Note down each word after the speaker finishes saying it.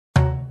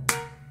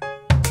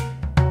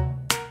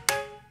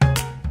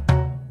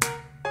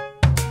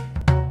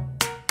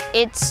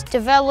It's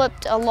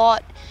developed a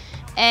lot,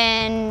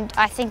 and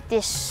I think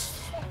this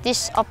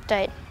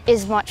update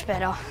is much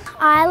better.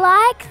 I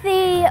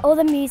like all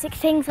the music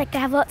things, like they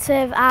have lots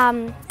of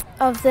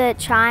the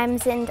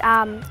chimes, and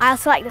I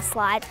also like the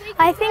slide.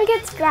 I think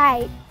it's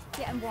great.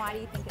 Yeah, and why do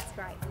you think it's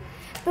great?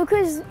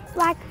 Because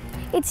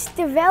it's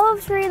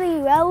developed really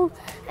well,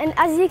 and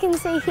as you can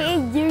see here,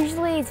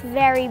 usually it's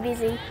very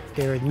busy.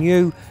 There are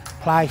new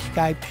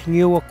playscapes,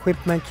 new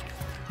equipment.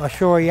 I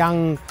saw a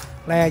young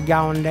lad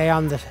going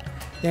down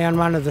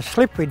one of the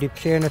slippery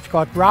dips there, and it's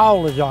got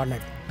rollers on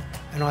it.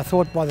 And I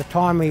thought by the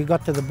time he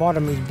got to the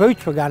bottom his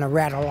boots were going to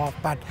rattle off,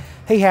 but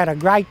he had a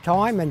great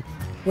time, and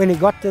when he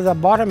got to the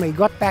bottom he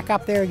got back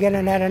up there again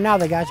and had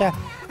another go. So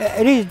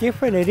it is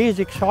different, it is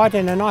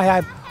exciting, and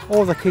I hope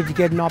all the kids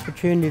get an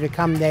opportunity to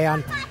come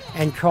down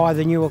and try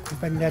the new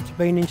equipment that's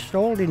been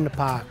installed in the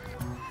park.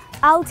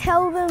 I'll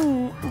tell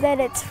them that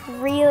it's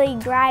really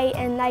great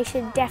and they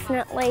should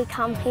definitely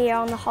come here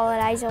on the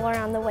holidays or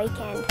on the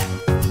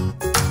weekend.